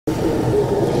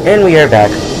And we are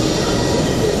back.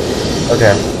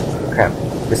 Okay. Crap.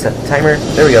 Reset the timer.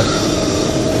 There we go.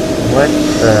 What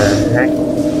the heck?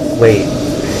 Wait.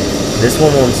 This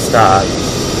one won't stop,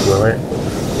 will it?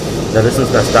 No, this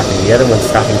one's not stopping. The other one's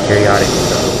stopping periodically,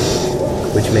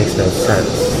 though. Which makes no sense.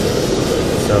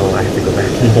 So I have to go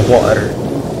back in the water.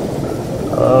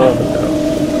 Oh, no.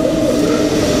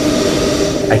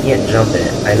 I can't jump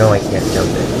it. I know I can't jump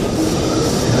it.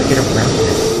 How do I get around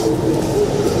it?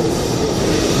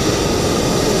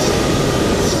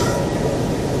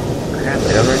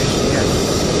 I don't understand.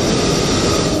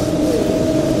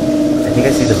 I think I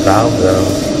see the valve though.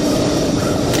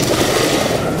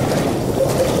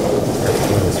 I'm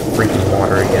in this freaking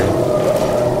water again.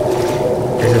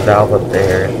 There's a valve up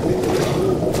there.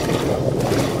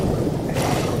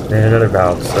 And another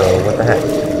valve, so what the heck?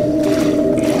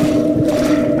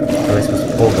 Am I supposed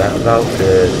to pull that valve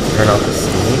to turn off the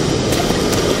steam?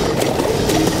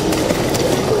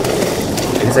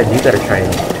 I guess I do gotta try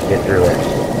and get through it.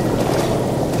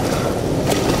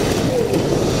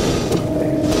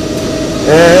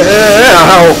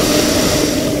 Ow!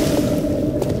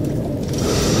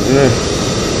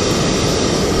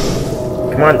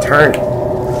 Come on, turn.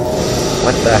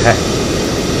 What the heck?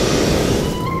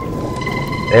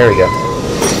 There we go.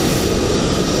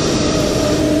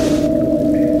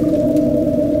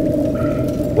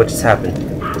 What just happened?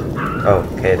 Oh,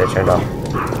 okay, that turned off.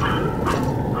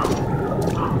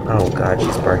 Oh god,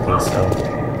 she's barking still.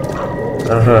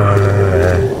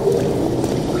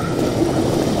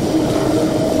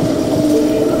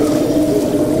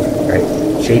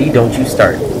 Shady, don't you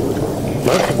start.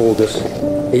 9th of August,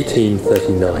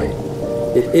 1839.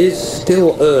 It is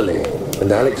still early,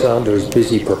 and Alexander is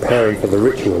busy preparing for the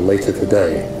ritual later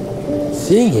today.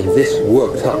 Seeing him this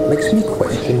worked up makes me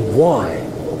question why.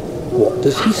 What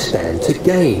does he stand to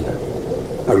gain?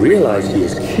 I realize he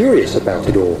is curious about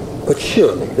it all, but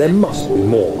surely there must be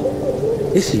more.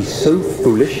 Is he so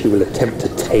foolish he will attempt to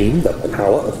tame the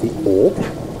power of the orb?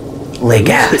 I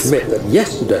must admit that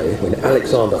yesterday, when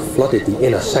Alexander flooded the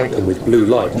inner sanctum with blue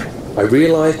light, I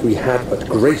realized we had but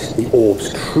graced the orb's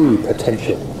true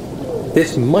potential.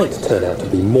 This might turn out to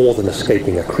be more than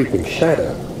escaping a creeping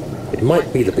shadow. It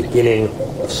might be the beginning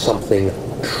of something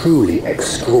truly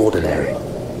extraordinary.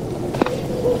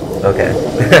 Okay.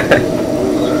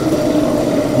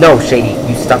 No, Shady,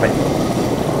 you stop it.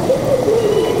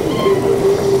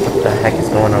 What the heck is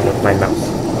going on with my mouse?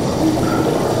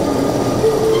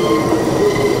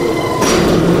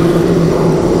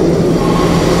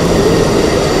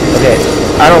 Okay,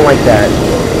 I don't like that.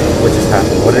 What just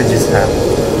happened? What did just happen?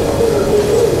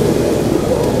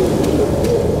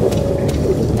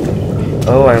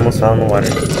 Oh, I almost fell in the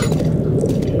water.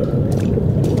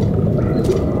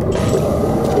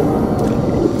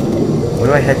 Where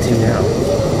do I head to now?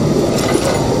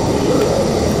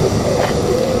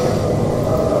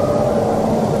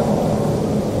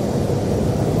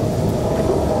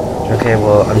 Okay,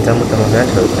 well, I'm done with the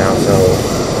mementos now, so...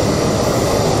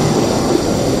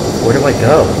 where do I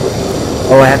go?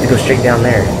 Oh, I have to go straight down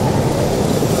there.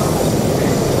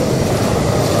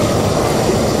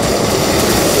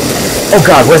 Oh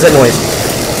god, what is that noise?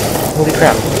 Holy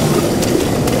crap.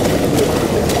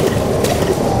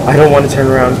 I don't want to turn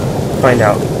around and find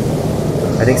out.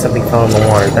 I think something fell in the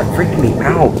water. That freaked me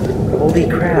out. Holy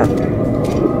crap.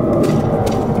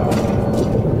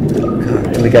 God,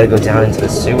 and we gotta go down into the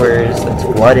sewers that's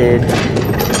flooded.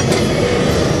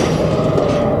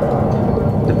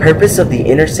 The purpose of the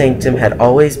inner sanctum had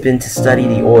always been to study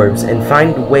the orbs and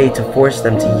find a way to force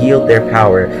them to yield their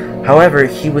power. However,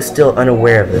 he was still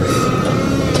unaware of this.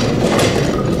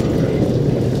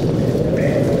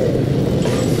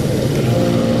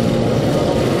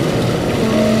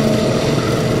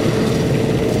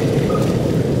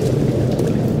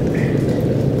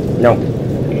 No.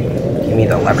 Give me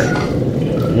the lever.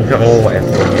 No, I have to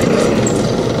look at it.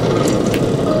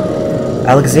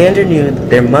 Alexander knew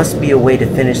there must be a way to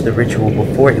finish the ritual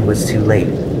before it was too late.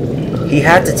 He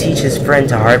had to teach his friend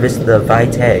to harvest the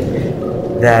vitae,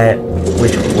 that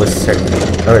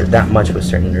much was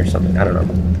certain, or something. I don't know.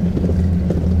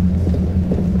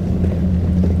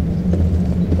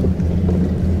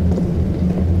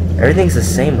 Everything's the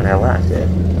same when I left it,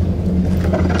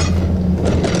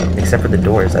 except for the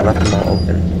doors. I left them all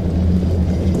open.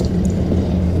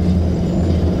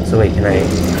 So wait, can I?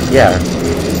 Yeah.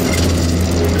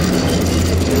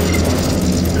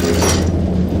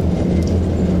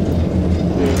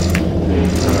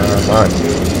 Come on.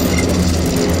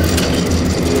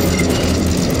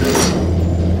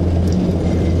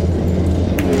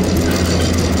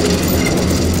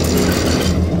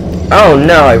 Oh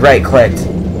no, I right-clicked.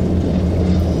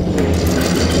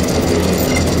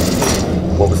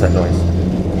 What's that noise?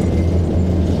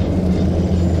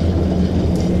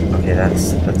 Okay,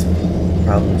 that's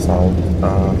problem solved.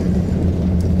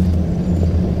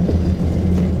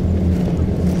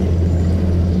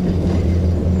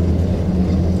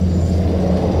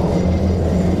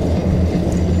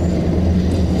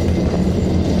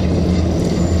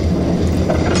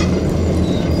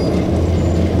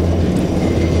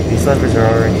 These levers are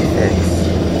already fixed.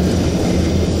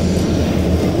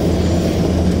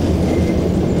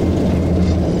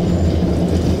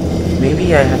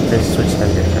 Maybe I have to switch them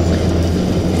differently.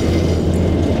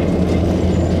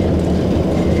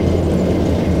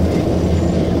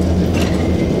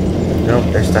 Nope,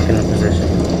 they're stuck in the position.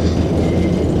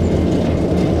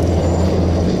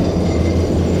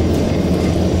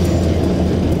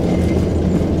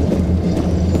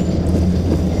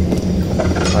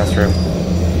 Last room.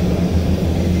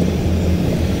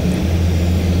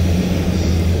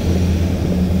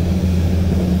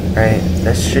 Alright,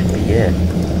 that should be it.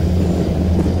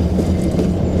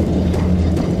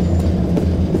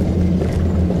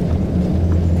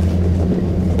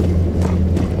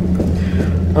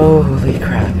 Holy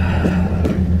crap.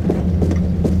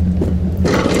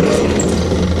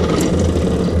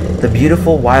 The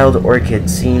beautiful wild orchid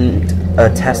seemed a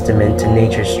testament to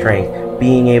nature's strength,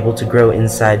 being able to grow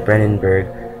inside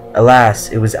Brennenburg. Alas,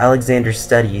 it was Alexander's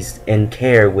studies and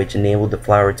care which enabled the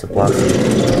flower to blossom.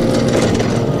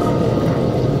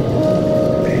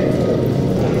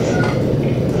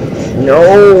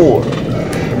 No! What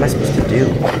am I supposed to do?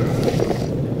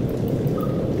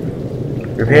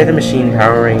 Repair the machine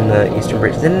powering the eastern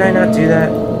bridge. Didn't I not do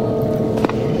that?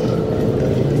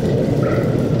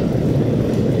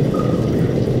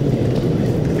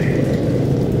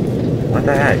 What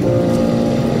the heck?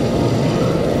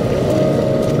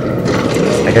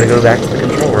 I gotta go back to the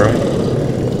control room.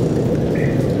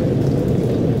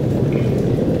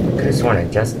 Could've sworn I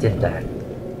just did that.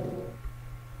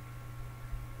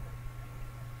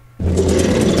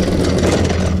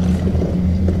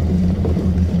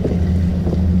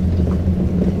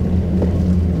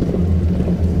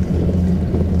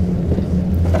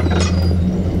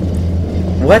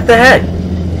 What the heck?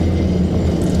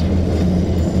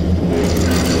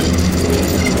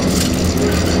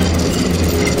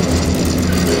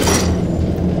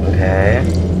 Okay.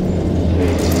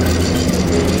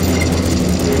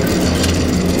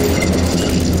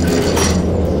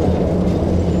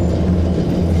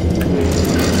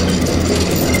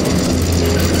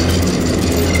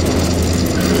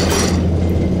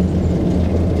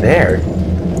 There.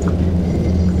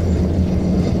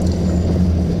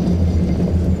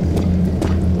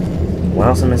 What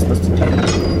else am I supposed to do?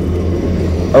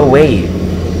 Oh, wait.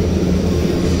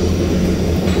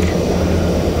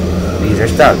 These are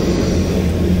stuck.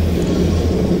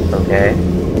 Okay.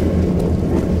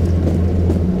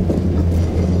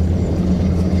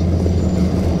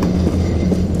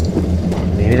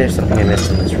 Maybe there's something I missed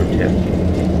in this room, too.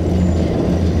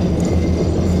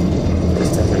 This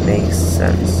doesn't make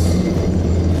sense.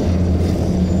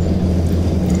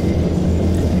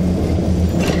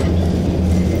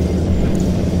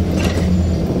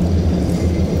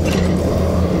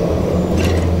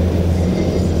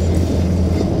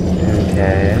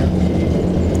 Okay.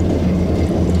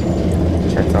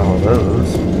 Checked all of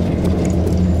those.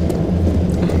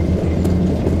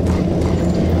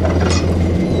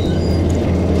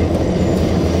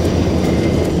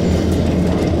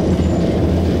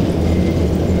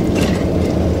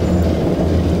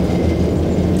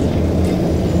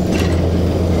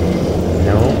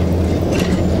 No.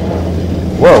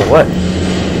 Whoa, what?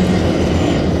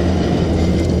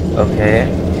 Okay.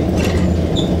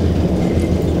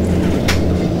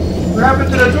 What happened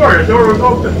to the door? The door was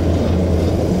open.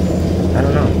 I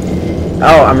don't know.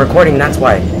 Oh, I'm recording, that's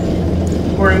why.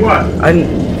 Recording what? I'm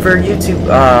for YouTube.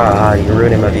 You're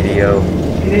ruining my video.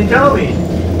 You didn't tell me.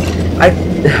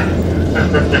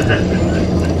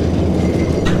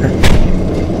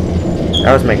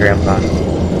 That was my grandpa.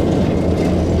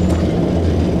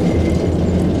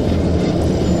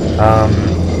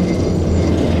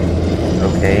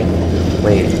 Okay.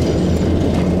 Wait.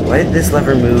 Why did this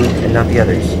lever move and not the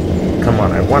others? Come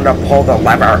on, I want to pull the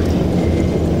lever. I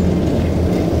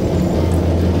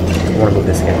want to move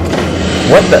this again.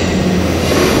 What the?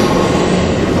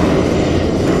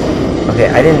 Okay,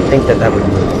 I didn't think that would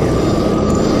move again.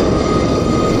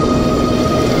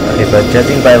 Okay, but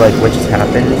judging by like what just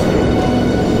happened,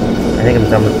 I think I'm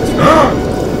done with this.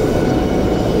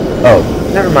 Oh,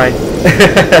 never mind.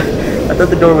 I thought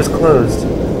the door was closed.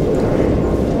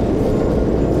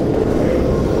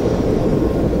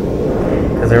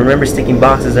 Because I remember sticking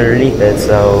boxes underneath it,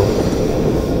 so...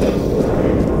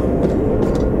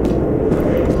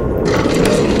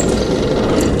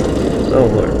 Oh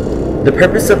Lord. The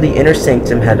purpose of the inner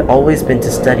sanctum had always been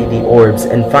to study the orbs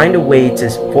and find a way to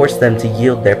force them to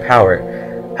yield their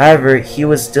power. However, he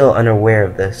was still unaware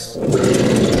of this.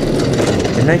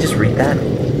 Didn't I just read that?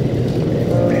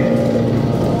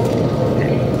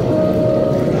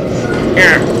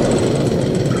 Yeah.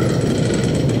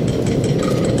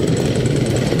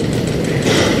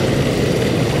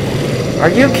 Are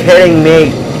you kidding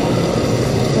me?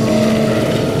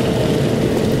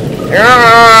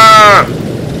 Ah!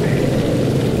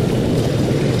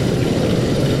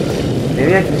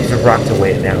 Maybe I can use a rock to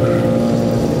weigh it down.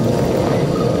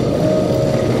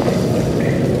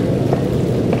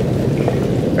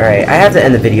 Alright, I have to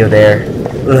end the video there.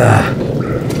 Ugh.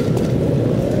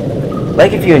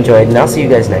 Like if you enjoyed, and I'll see you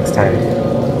guys next time.